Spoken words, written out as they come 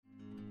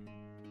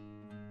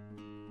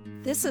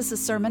This is a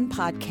sermon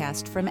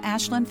podcast from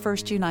Ashland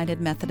First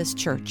United Methodist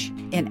Church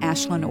in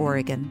Ashland,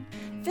 Oregon.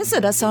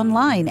 Visit us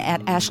online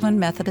at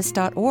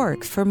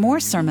ashlandmethodist.org for more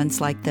sermons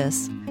like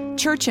this,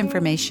 church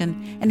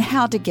information, and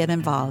how to get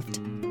involved.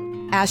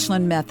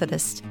 Ashland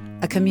Methodist,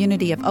 a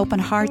community of open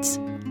hearts,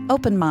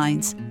 open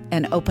minds,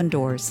 and open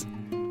doors.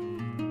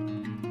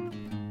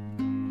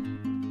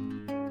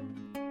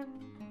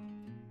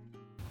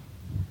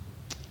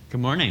 Good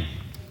morning.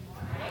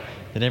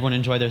 Did everyone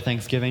enjoy their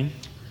Thanksgiving?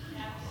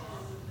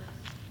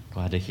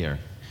 Glad to hear.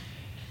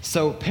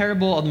 So,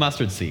 parable of the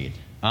mustard seed.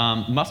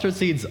 Mustard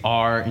seeds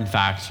are, in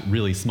fact,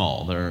 really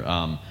small. They're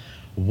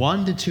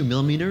 1 to 2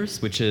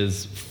 millimeters, which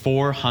is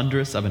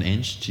 4/100ths of an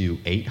inch to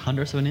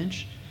 8/100ths of an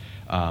inch.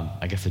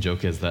 I guess the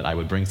joke is that I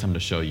would bring some to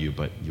show you,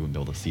 but you wouldn't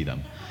be able to see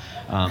them.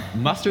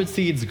 Mustard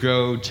seeds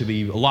grow to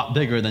be a lot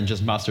bigger than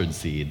just mustard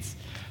seeds.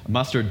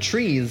 Mustard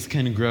trees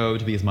can grow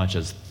to be as much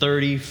as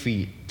 30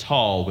 feet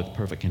tall with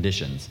perfect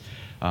conditions,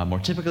 more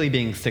typically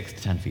being 6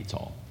 to 10 feet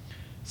tall.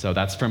 So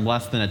that's from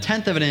less than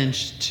 1/10 of an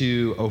inch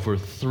to over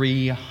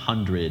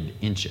 300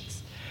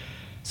 inches.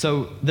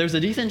 So there's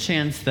a decent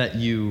chance that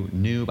you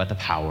knew about the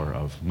power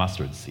of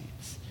mustard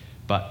seeds.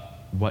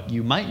 But what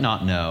you might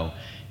not know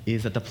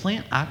is that the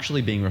plant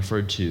actually being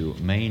referred to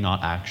may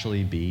not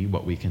actually be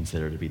what we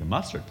consider to be the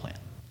mustard plant.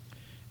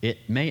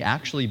 It may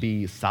actually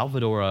be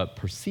Salvadora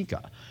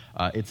persica.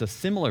 It's a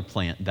similar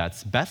plant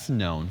that's best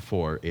known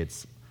for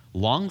its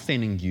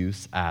long-standing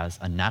use as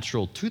a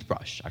natural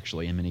toothbrush,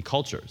 actually, in many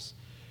cultures.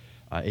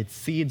 Its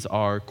seeds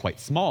are quite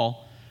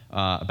small,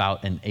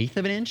 about 1/8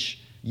 of an inch,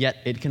 yet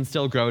it can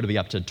still grow to be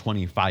up to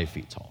 25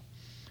 feet tall.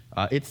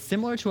 It's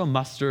similar to a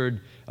mustard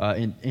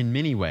in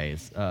many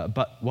ways,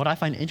 but what I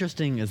find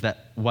interesting is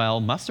that while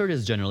mustard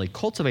is generally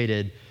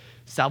cultivated,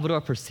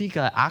 Salvadora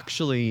persica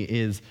actually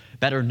is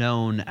better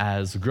known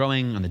as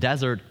growing in the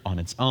desert on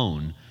its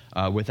own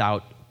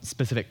without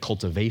specific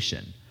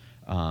cultivation.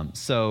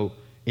 So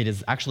it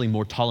is actually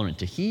more tolerant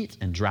to heat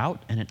and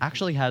drought, and it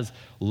actually has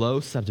low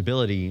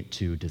susceptibility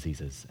to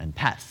diseases and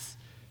pests.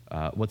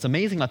 What's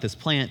amazing about this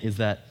plant is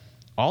that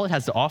all it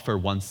has to offer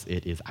once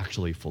it is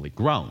actually fully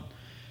grown.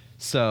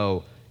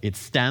 So its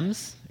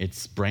stems,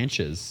 its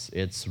branches,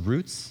 its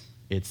roots,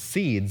 its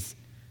seeds,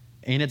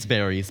 and its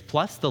berries,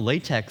 plus the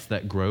latex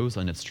that grows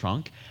on its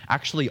trunk,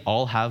 actually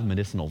all have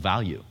medicinal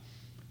value.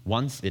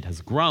 Once it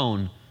has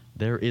grown,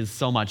 there is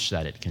so much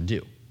that it can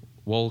do.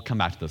 We'll come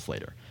back to this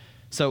later.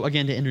 So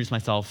again, to introduce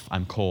myself,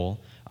 I'm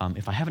Cole.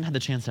 If I haven't had the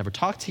chance to ever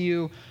talk to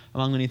you,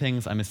 among many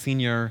things, I'm a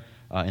senior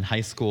in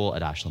high school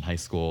at Ashland High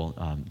School.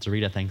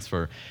 Dorita, thanks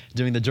for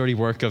doing the dirty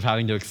work of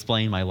having to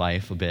explain my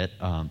life a bit.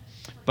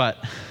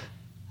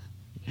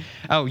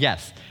 Oh,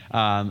 yes.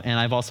 And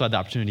I've also had the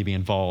opportunity to be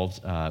involved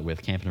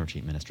with Camp and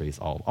Retreat Ministries.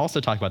 I'll also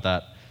talk about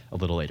that a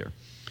little later.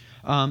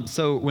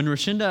 So when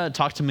Rashinda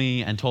talked to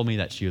me and told me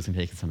that she was going to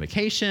take some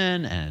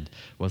vacation and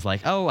was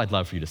like, oh, I'd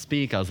love for you to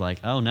speak, I was like,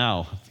 oh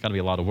no, it's got to be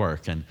a lot of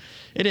work. And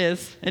it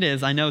is,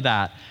 I know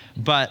that.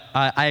 But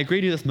I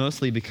agree to this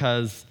mostly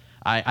because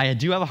I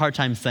do have a hard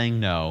time saying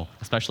no,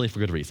 especially for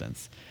good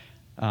reasons.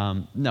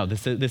 No,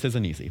 this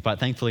isn't easy, but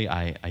thankfully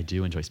I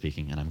do enjoy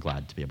speaking and I'm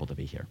glad to be able to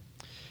be here.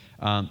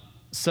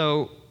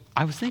 So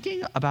I was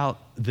thinking about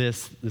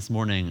this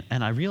morning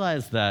and I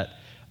realized that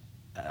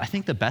I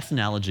think the best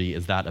analogy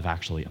is that of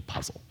actually a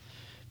puzzle.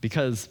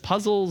 Because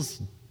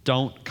puzzles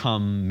don't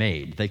come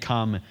made. They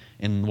come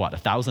in,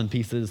 1,000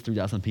 pieces,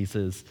 3,000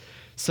 pieces.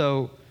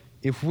 So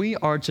if we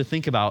are to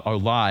think about our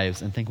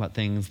lives and think about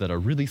things that are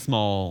really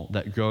small,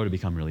 that grow to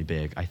become really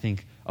big, I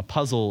think a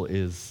puzzle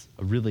is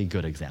a really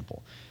good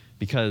example.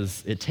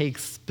 Because it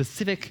takes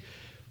specific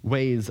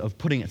ways of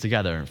putting it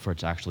together for it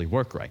to actually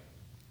work right.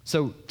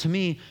 So to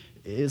me,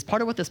 is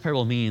part of what this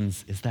parable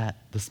means is that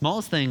the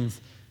smallest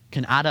things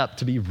can add up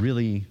to be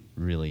really,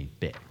 really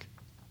big.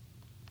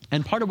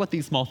 And part of what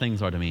these small things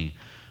are to me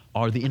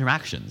are the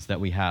interactions that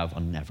we have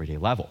on an everyday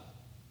level.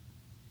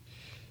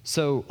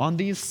 So on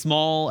these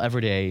small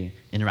everyday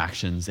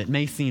interactions, it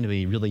may seem to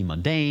be really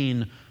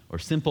mundane or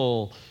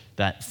simple,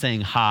 that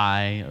saying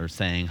hi or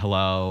saying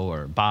hello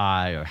or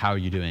bye or how are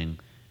you doing,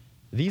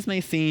 these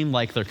may seem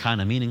like they're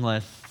kind of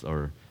meaningless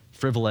or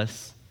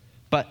frivolous,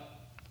 but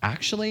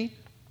actually,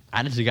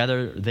 added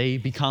together, they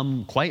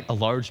become quite a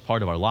large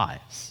part of our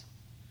lives.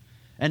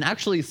 And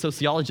actually,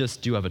 sociologists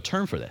do have a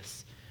term for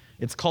this.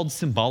 It's called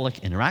symbolic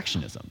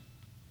interactionism.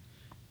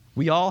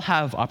 We all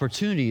have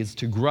opportunities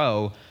to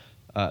grow,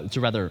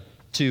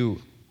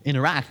 to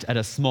interact at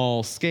a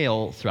small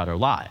scale throughout our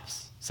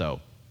lives. So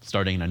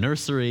starting in a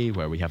nursery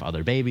where we have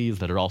other babies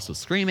that are also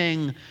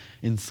screaming,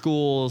 in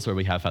schools where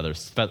we have other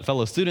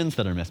fellow students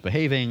that are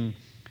misbehaving.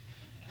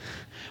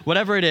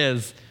 Whatever it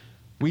is,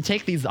 we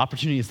take these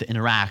opportunities to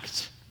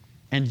interact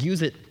and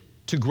use it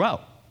to grow.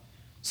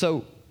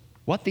 So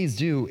what these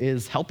do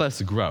is help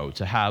us grow,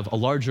 to have a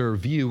larger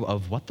view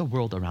of what the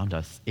world around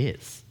us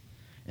is,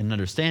 and an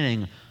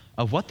understanding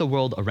of what the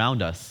world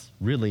around us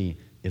really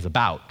is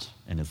about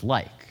and is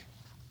like.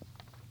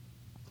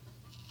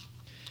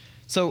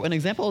 So an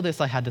example of this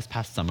I had this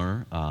past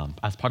summer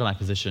as part of my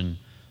position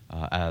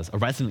as a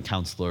resident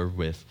counselor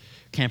with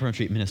Camp and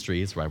Retreat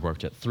Ministries, where I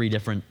worked at 3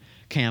 different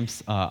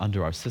camps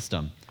under our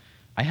system,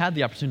 I had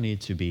the opportunity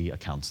to be a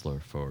counselor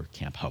for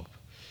Camp Hope.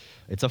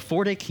 It's a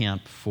 4-day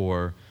camp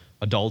for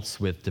adults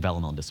with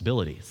developmental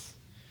disabilities.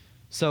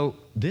 So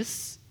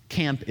this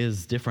camp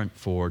is different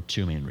for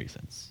 2 main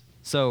reasons.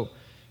 So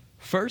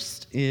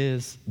first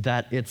is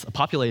that it's a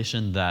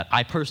population that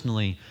I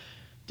personally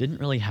didn't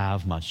really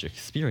have much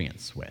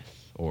experience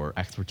with or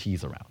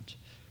expertise around.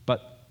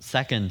 But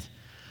second,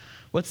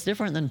 what's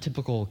different than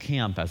typical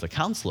camp as a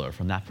counselor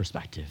from that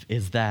perspective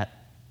is that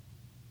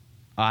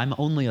I'm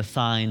only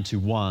assigned to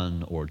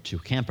 1 or 2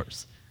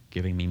 campers,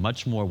 giving me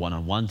much more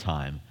one-on-one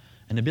time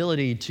and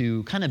ability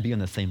to kind of be on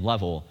the same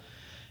level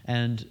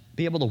and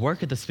be able to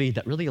work at the speed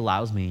that really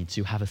allows me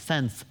to have a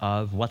sense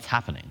of what's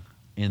happening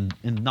in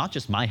not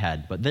just my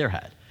head, but their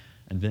head,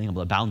 and being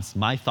able to bounce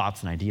my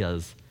thoughts and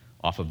ideas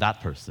off of that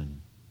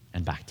person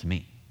and back to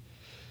me.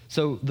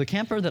 So the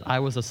camper that I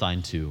was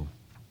assigned to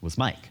was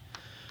Mike.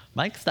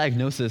 Mike's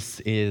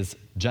diagnosis is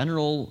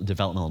general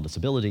developmental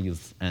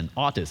disabilities and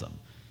autism.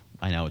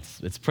 I know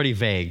it's pretty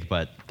vague,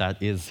 but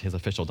that is his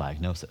official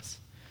diagnosis.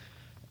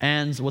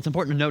 And what's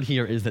important to note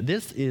here is that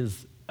this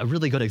is a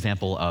really good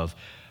example of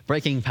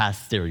breaking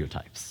past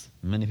stereotypes.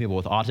 Many people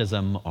with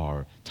autism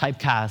are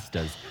typecast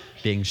as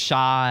being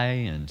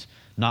shy and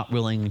not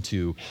willing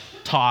to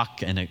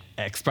talk and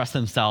express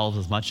themselves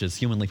as much as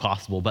humanly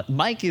possible. But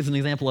Mike is an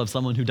example of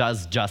someone who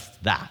does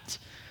just that.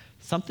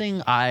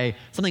 Something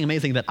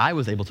amazing that I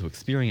was able to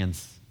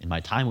experience in my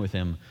time with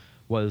him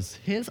was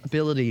his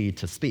ability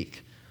to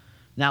speak.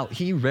 Now,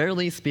 he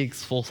rarely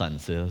speaks full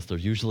sentences. They're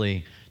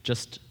usually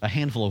just a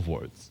handful of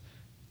words.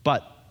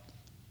 But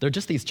they're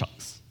just these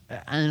chunks.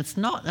 And it's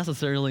not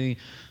necessarily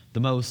the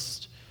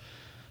most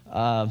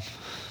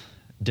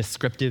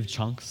descriptive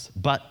chunks,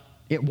 but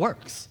it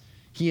works.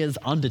 He is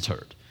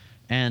undeterred.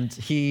 And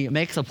he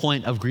makes a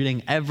point of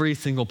greeting every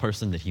single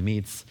person that he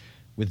meets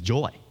with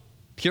joy,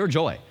 pure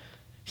joy.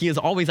 He is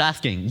always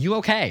asking, "You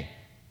okay?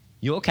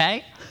 You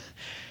okay?"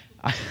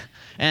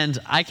 And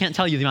I can't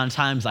tell you the amount of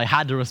times I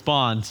had to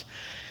respond,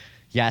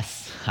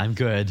 "Yes, I'm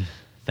good,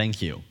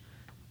 thank you."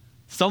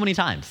 So many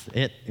times,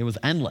 it was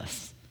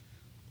endless.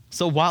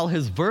 So while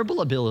his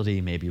verbal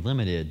ability may be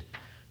limited,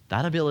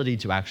 that ability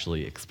to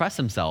actually express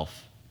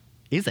himself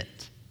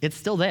isn't. It's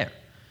still there.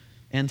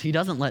 And he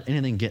doesn't let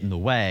anything get in the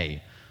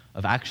way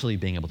of actually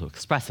being able to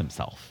express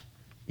himself.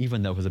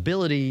 Even though his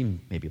ability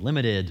may be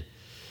limited,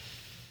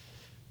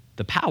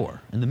 the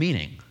power and the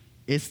meaning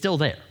is still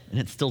there, and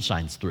it still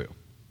shines through.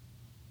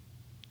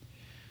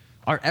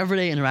 Our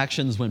everyday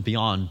interactions went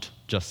beyond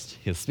just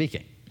his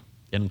speaking.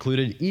 It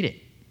included eating,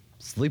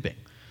 sleeping,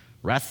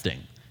 resting,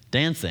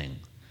 dancing,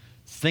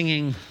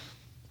 singing,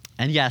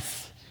 and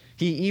yes,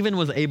 he even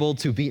was able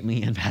to beat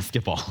me in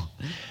basketball.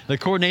 The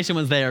coordination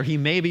was there. He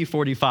may be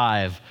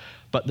 45,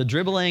 but the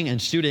dribbling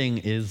and shooting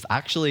is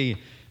actually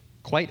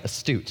quite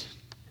astute.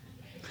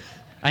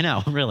 I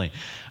know, really.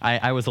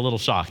 I was a little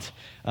shocked.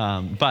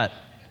 But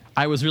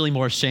I was really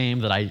more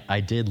ashamed that I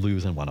did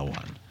lose in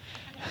 101.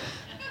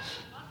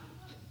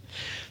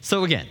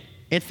 So again,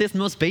 it's this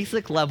most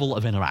basic level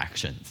of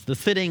interactions. The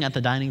sitting at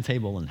the dining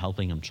table and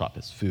helping him chop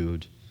his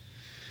food.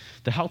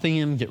 The helping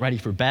him get ready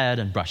for bed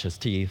and brush his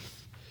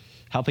teeth.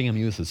 Helping him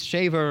use his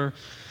shaver.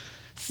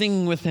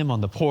 Singing with him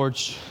on the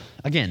porch.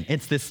 Again,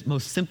 it's this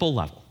most simple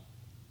level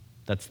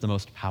that's the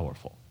most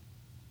powerful.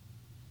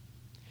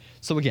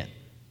 So again,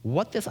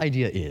 what this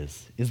idea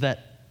is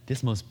that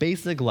this most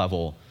basic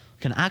level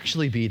can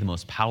actually be the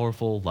most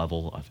powerful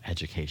level of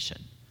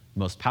education, the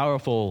most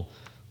powerful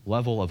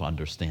level of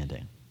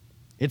understanding.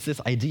 It's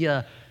this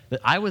idea that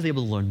I was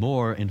able to learn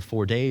more in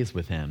 4 days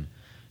with him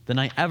than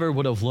I ever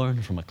would have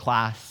learned from a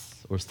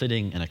class or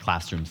sitting in a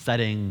classroom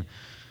setting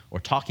or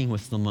talking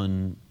with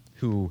someone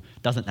who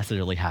doesn't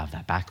necessarily have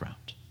that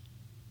background.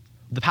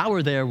 The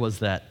power there was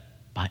that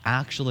by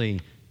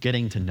actually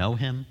getting to know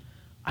him,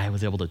 I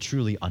was able to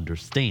truly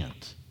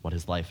understand what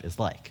his life is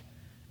like,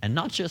 and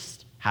not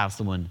just have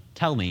someone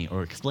tell me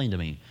or explain to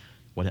me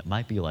what it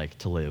might be like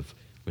to live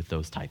with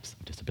those types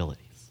of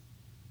disabilities.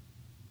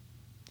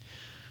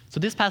 So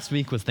this past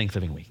week was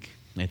Thanksgiving week.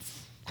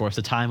 It's, of course,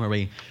 a time where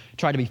we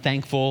try to be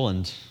thankful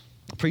and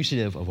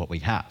appreciative of what we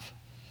have.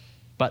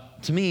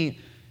 But to me,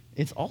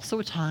 it's also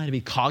a time to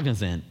be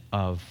cognizant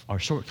of our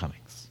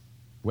shortcomings,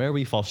 where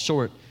we fall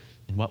short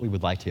in what we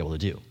would like to be able to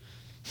do.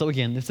 So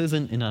again, this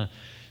isn't in a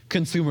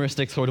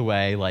consumeristic sort of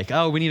way, like,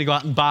 oh, we need to go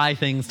out and buy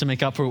things to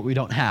make up for what we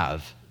don't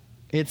have.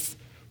 It's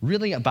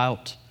really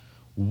about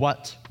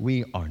what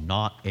we are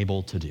not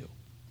able to do.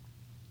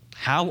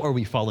 How are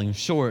we falling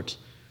short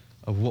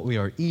of what we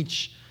are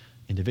each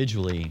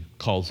individually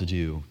called to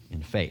do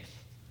in faith?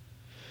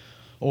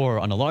 Or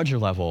on a larger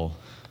level,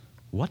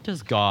 what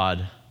does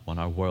God want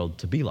our world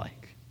to be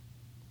like,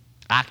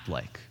 act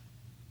like,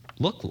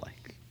 look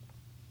like?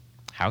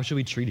 How should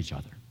we treat each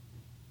other?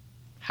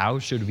 How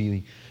should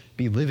we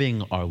be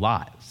living our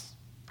lives?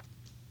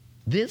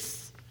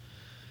 This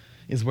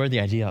is where the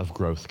idea of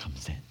growth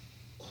comes in.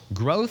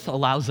 Growth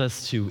allows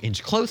us to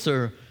inch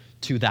closer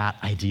to that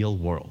ideal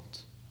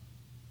world.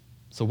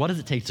 So what does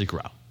it take to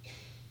grow?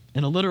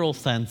 In a literal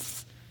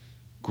sense,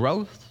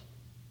 growth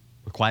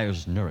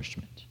requires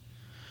nourishment.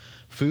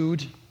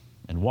 Food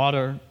and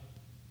water,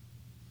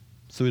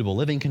 suitable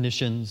living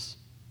conditions,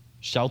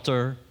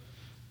 shelter,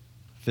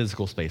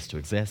 physical space to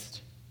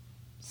exist,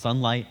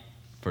 sunlight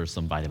for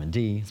some vitamin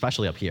D,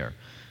 especially up here,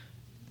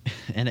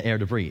 and air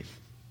to breathe.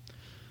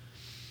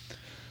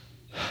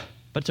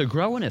 But to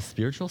grow in a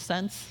spiritual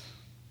sense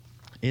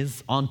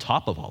is on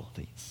top of all of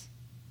these.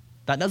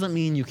 That doesn't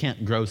mean you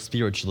can't grow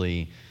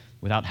spiritually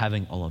without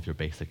having all of your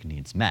basic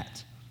needs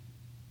met.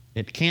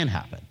 It can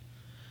happen,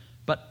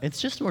 but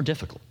it's just more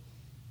difficult.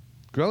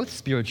 Growth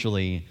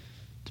spiritually,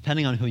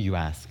 depending on who you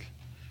ask,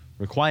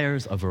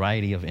 requires a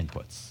variety of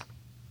inputs: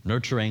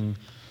 nurturing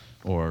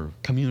or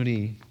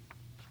community,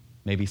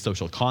 maybe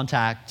social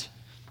contact,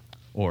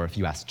 or if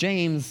you ask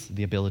James,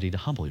 the ability to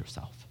humble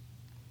yourself.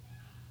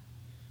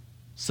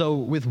 So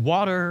with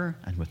water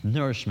and with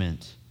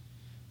nourishment,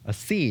 a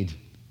seed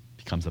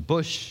becomes a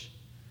bush,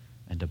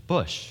 and a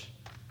bush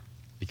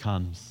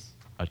becomes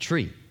a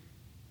tree.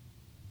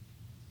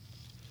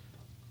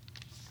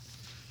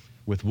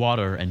 With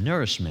water and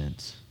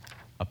nourishment,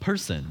 a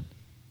person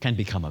can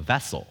become a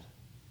vessel,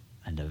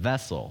 and a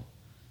vessel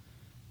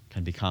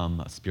can become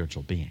a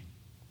spiritual being.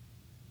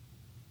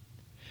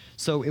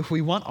 So if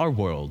we want our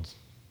world,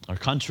 our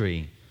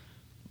country,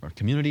 our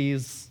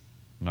communities,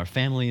 and our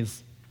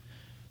families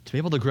to be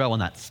able to grow on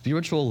that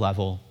spiritual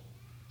level,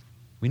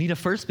 we need to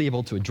first be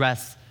able to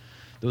address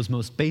those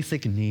most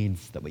basic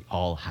needs that we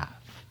all have.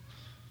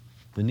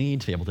 The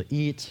need to be able to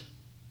eat,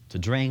 to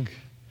drink,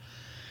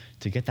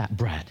 to get that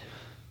bread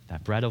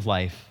of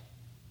life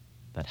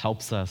that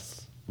helps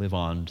us live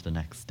on to the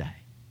next day.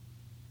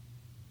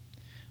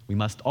 We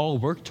must all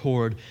work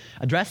toward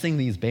addressing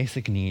these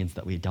basic needs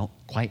that we don't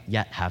quite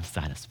yet have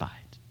satisfied.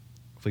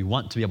 If we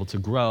want to be able to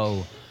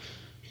grow,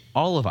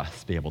 all of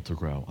us be able to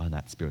grow on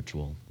that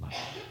spiritual level.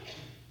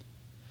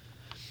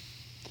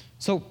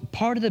 So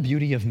part of the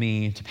beauty of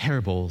me to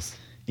parables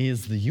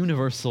is the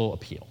universal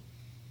appeal.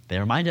 They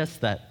remind us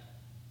that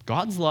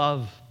God's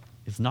love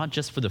is not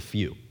just for the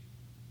few,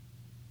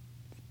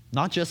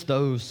 not just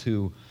those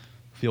who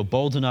feel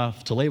bold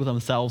enough to label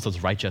themselves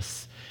as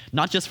righteous,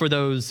 not just for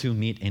those who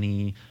meet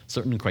any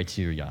certain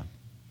criteria.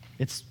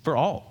 It's for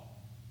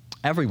all,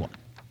 everyone.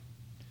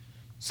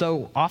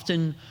 So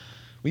often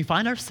we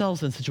find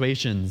ourselves in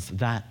situations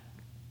that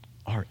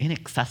are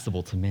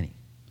inaccessible to many.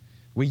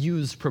 We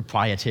use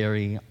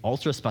proprietary,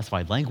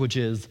 ultra-specified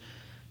languages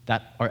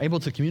that are able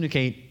to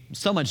communicate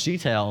so much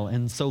detail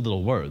in so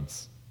little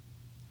words.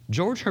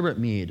 George Herbert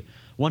Mead,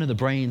 one of the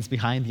brains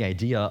behind the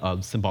idea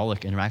of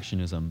symbolic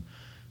interactionism,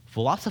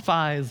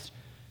 philosophized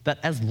that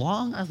as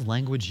long as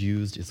language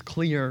used is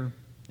clear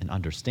and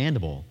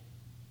understandable,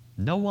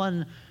 no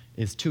one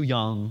is too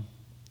young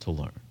to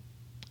learn,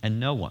 and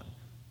no one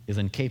is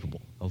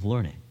incapable of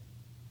learning.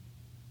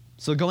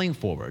 So going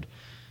forward,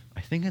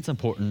 I think it's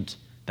important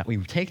that we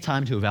take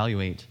time to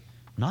evaluate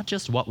not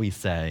just what we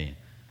say,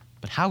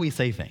 but how we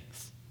say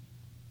things.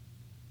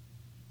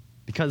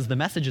 Because the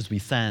messages we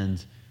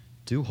send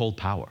do hold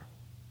power.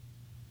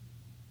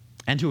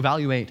 And to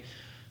evaluate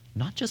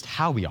not just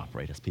how we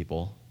operate as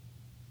people,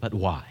 but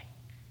why.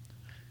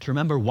 To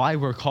remember why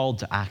we're called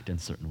to act in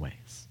certain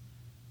ways.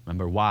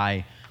 Remember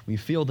why we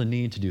feel the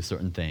need to do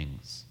certain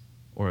things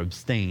or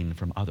abstain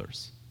from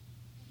others.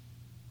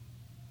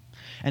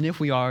 And if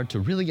we are to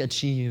really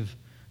achieve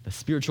the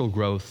spiritual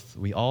growth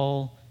we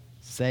all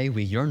say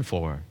we yearn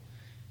for,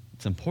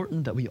 it's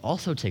important that we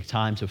also take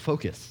time to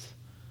focus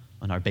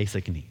on our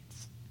basic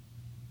needs.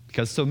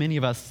 Because so many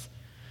of us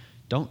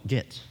don't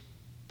get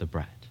the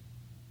bread,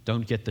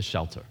 don't get the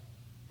shelter,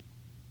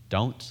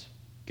 don't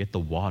get the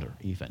water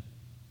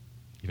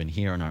even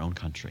here in our own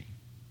country.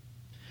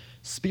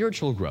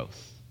 Spiritual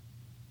growth,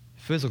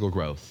 physical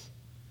growth,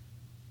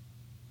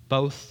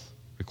 both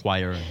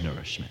require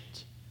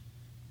nourishment.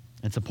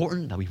 It's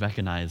important that we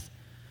recognize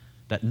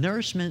that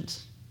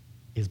nourishment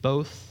is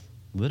both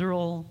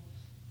literal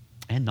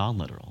and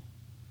non-literal.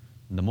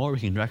 And the more we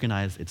can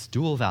recognize its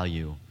dual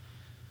value,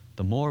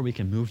 the more we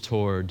can move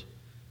toward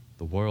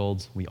the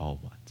world we all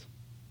want.